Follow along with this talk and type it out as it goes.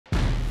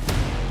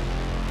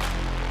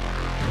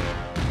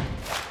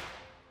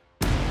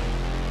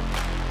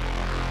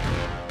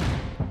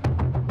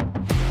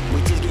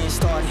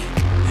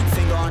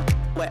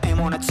with aim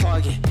on a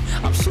target.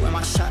 I'm shooting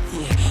my shot,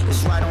 yeah.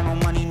 It's right on no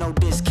money, no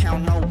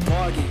discount, no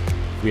bargain.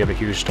 We have a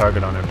huge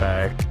target on our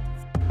back.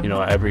 You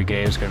know, every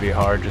game is going to be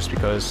hard just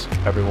because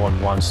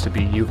everyone wants to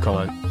beat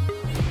UConn.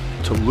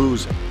 To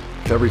lose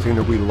everything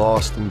that we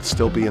lost and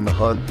still be in the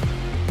hunt,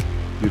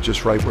 you're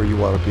just right where you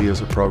want to be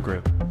as a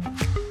program.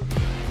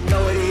 You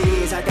know what it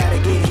is, I gotta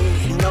get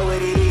it. You know what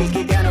it is,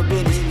 get down to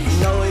business.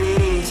 You know what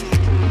it is,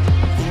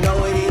 you know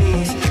what it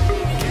is.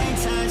 Game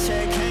time,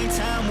 check, game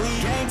time,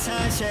 we. Game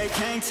time, check,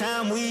 game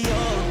time, we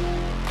all.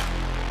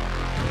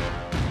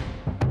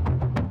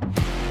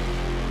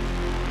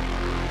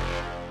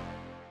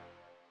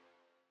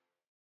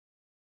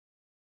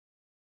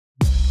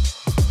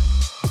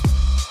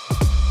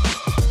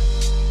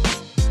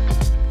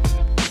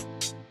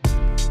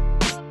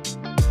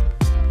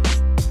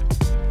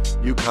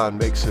 UConn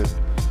makes it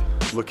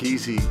look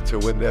easy to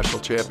win national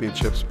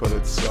championships, but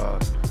it's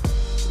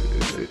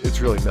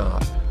really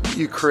not.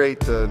 You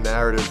create the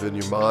narrative in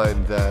your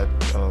mind that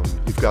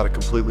you've got to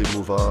completely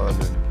move on,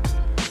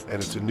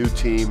 and it's a new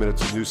team and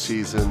it's a new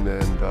season,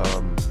 and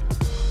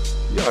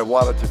yeah, I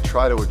wanted to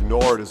try to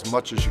ignore it as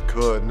much as you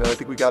could, and I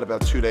think we got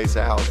about 2 days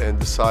out and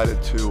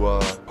decided to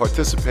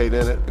participate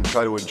in it and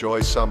try to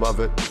enjoy some of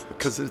it,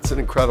 because it's an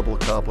incredible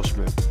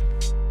accomplishment.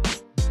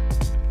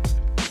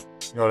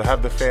 You know, to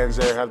have the fans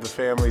there, have the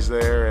families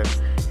there,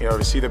 and, you know,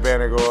 to see the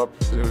banner go up,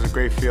 it was a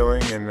great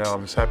feeling, and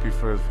I'm just happy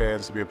for the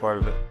fans to be a part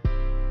of it.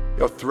 You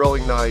know,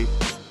 thrilling night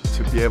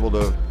to be able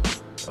to,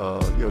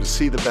 you know, to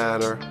see the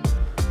banner,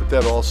 but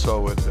then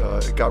also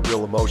it got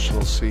real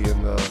emotional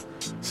seeing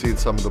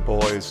some of the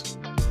boys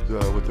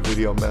with the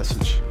video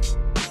message.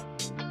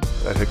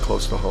 That hit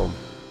close to home.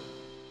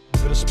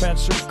 Bit of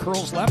Spencer,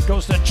 curls left,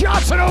 goes to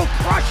Johnson, who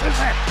crushes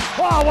it!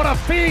 Wow, what a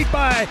feed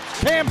by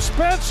Cam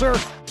Spencer!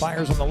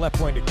 Fires on the left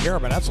wing to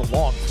Karaban, that's a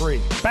long three.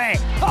 Bang!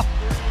 Oh,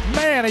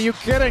 man, are you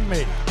kidding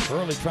me?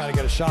 Early trying to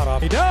get a shot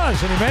off. He does,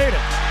 and he made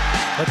it.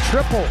 A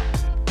triple.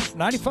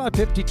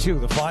 95-52,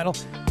 the final,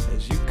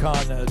 as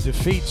UConn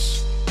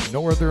defeats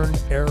Northern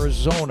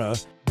Arizona.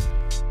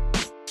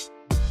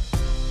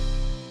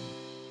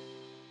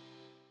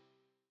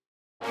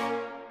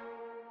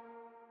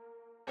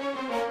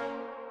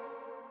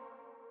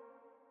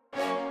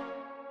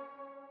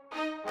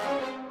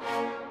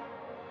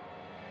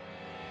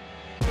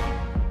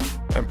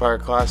 Empire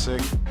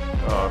Classic,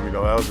 you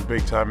know, that was a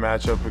big-time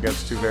matchup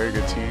against two very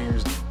good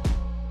teams.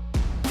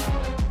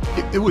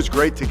 It was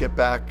great to get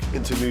back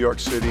into New York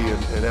City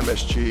and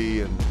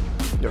MSG, and,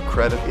 you know,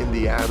 credit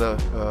Indiana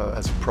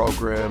as a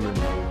program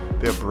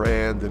and their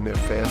brand and their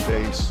fan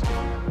base.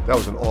 That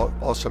was an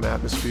awesome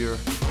atmosphere.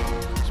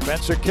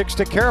 Spencer kicks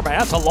to Karaban.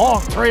 That's a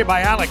long three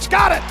by Alex.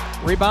 Got it!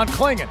 Rebound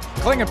Klingon.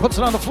 Klingon puts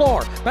it on the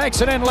floor. Banks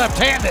it in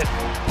left-handed.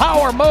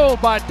 Power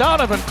move by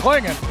Donovan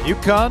Klingon.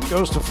 UConn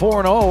goes to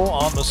 4-0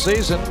 on the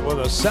season with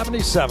a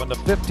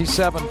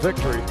 77-57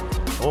 victory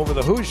over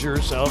the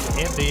Hoosiers of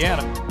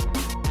Indiana.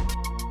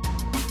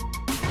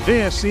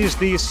 This is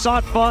the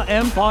Satva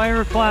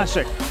Empire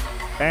Classic,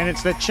 and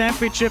it's the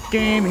championship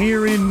game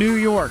here in New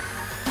York,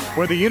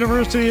 where the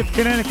University of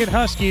Connecticut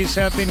Huskies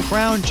have been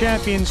crowned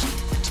champions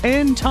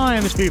 10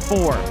 times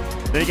before.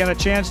 They got a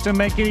chance to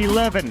make it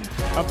 11.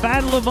 A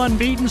battle of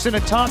unbeatens in a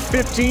top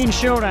 15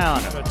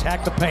 showdown.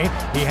 Attack the paint.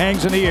 He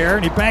hangs in the air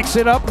and he banks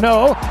it up.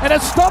 No. And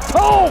it's stuffed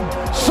home.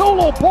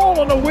 Solo ball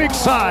on the weak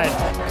side.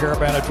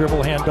 Karaban a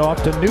dribble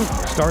handoff to Newton.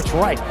 Starts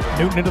right.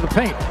 Newton into the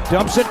paint.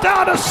 Dumps it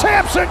down to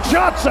Samson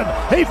Johnson.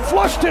 He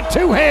flushed it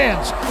two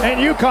hands. And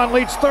UConn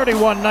leads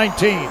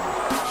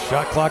 31-19.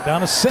 Shot clock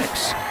down to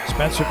 6.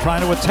 Spencer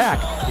trying to attack.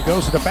 He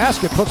goes to the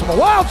basket, puts him a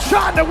wild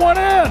shot, and it went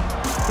in.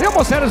 He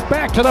almost had his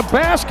back to the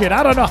basket.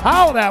 I don't know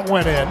how that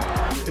went in.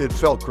 It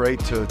felt great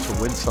to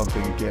win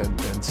something again,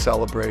 and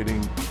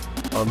celebrating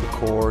on the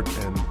court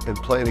and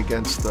playing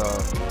against you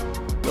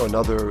know,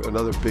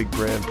 another big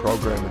brand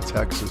program in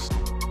Texas.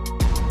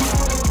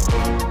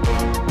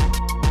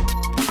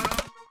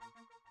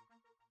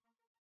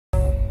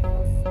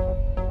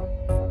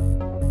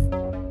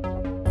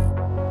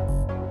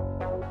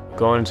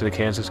 Going into the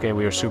Kansas game,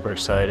 we were super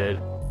excited.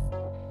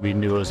 We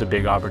knew it was a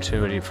big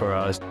opportunity for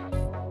us.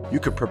 You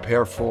could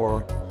prepare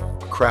for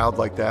a crowd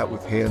like that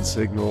with hand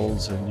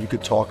signals, and you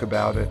could talk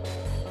about it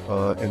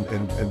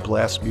and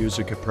blast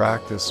music at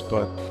practice,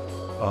 but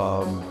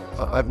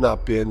I've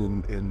not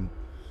been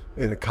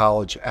in a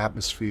college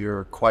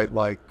atmosphere quite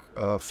like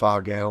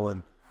Fog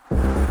Allen.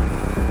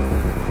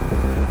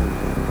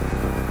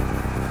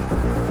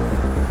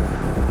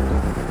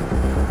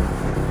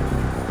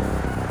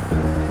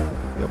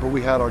 Yeah, but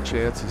we had our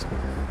chances.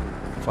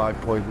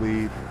 5-point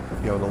lead,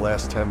 you know, in the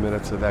last 10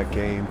 minutes of that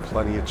game,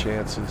 plenty of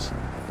chances.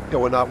 You know,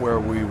 we're not where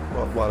we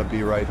want to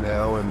be right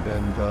now, and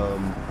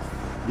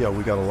yeah,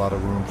 we got a lot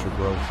of room for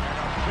growth. And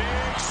a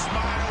big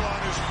smile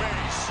on his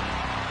face,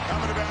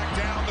 coming back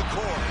down the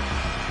court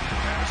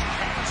as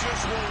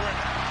Kansas will win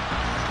it.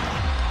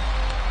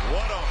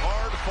 What a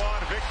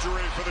hard-fought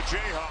victory for the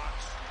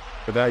Jayhawks.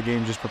 But that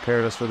game just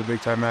prepared us for the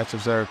big-time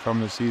matchups that are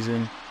coming this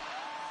season.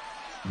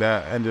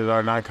 That ended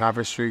our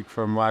 9-conference streak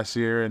from last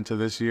year into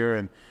this year,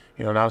 and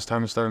you know, now it's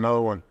time to start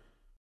another one.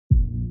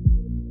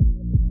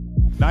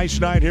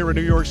 Nice night here in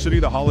New York City.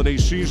 The holiday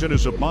season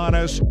is upon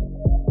us.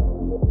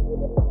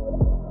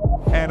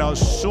 And a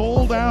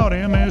sold-out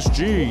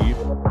MSG.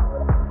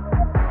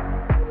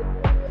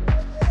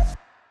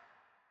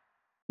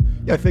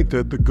 Yeah, I think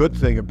the good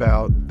thing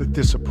about the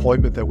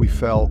disappointment that we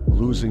felt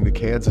losing the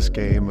Kansas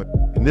game,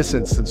 in this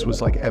instance,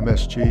 was like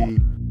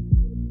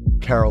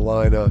MSG,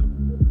 Carolina.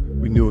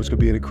 We knew it was going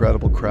to be an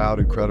incredible crowd,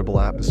 incredible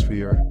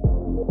atmosphere.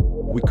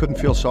 We couldn't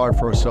feel sorry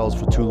for ourselves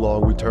for too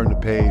long. We turned the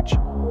page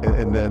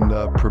and then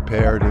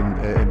prepared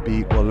and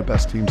beat one of the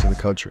best teams in the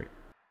country.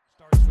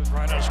 Starts with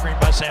right on the screen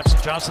by Samson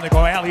Johnson. They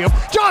go alley-oop.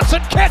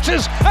 Johnson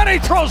catches, and he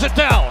throws it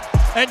down.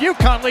 And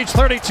UConn leads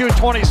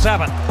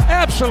 32-27.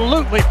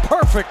 Absolutely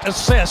perfect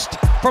assist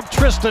from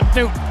Tristan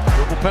Newton.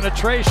 Dribble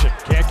penetration,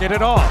 can't get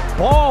it off.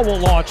 Ball will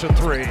launch a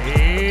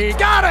three.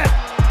 Got it!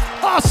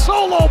 A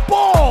solo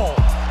ball!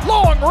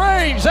 Long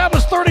range, that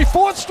was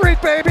 34th Street,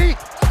 baby!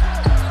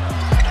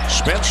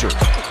 Spencer,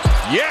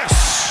 yes!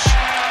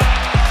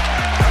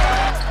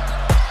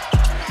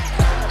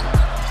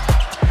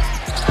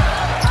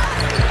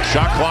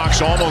 Shot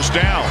clock's almost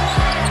down.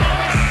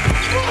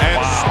 And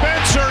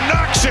Spencer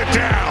knocks it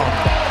down.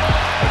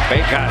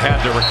 Baycott had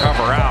to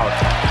recover out.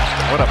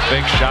 What a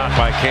big shot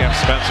by Cam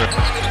Spencer.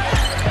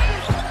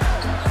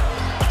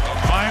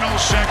 Final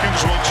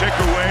seconds will tick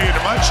away, and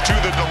much to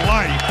the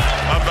delight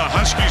of the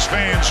Huskies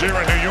fans here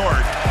in New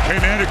York,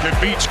 Connecticut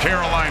beats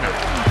Carolina.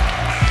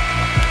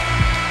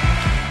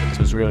 It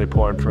was really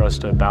important for us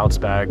to bounce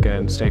back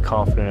and stay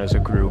confident as a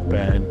group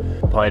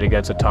and played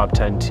against a top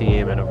 10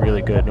 team and a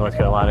really good North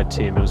Carolina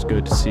team. It was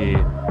good to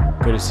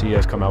see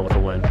us come out with a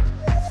win.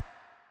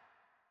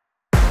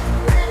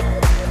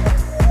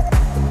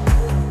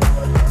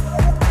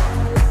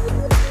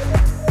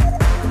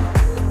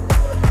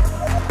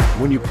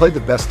 When you play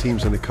the best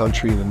teams in the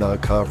country in a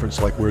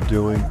non-conference like we're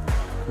doing,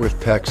 with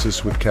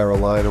Texas, with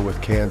Carolina, with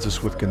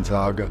Kansas, with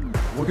Gonzaga,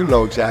 we're going to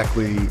know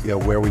exactly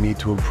where we need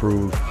to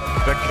improve.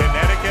 The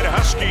Connecticut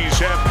Huskies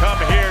have come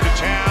here to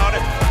town,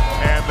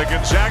 and the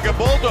Gonzaga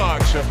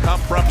Bulldogs have come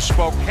from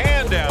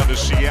Spokane down to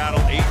Seattle.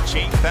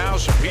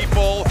 18,000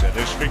 people, and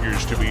this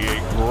figures to be a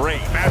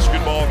great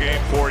basketball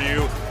game for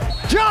you.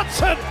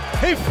 Johnson,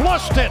 he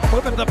flushed it,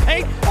 moving the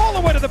paint all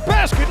the way to the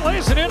basket,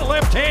 lays it in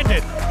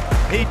left-handed.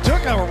 He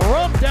took a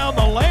run down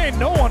the lane,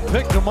 no one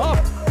picked him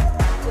up.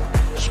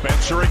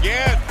 Spencer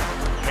again,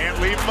 can't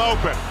leave him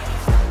open.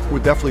 We're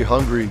definitely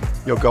hungry,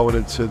 going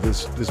into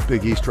this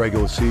Big East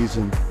regular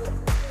season,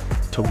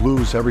 to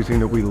lose everything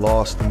that we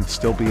lost and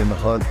still be in the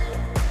hunt,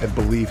 and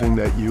believing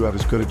that you have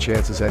as good a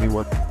chance as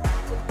anyone.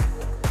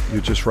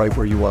 You're just right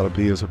where you want to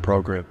be as a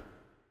program.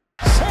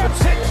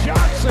 Samson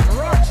Johnson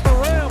rocks the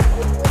rim.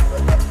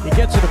 He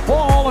gets it a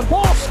ball, and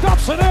Ball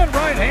stuffs it in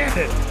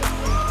right-handed.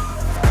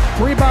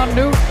 Rebound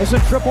Newt is a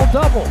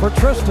triple-double for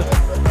Tristan.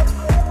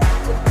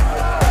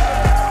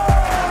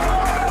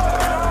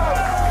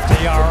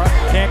 Diarra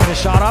can't get a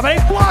shot off. A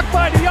blocked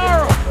by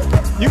Diarra.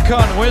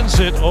 UConn wins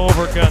it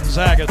over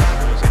Gonzaga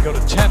as they go to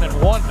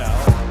 10-1 now.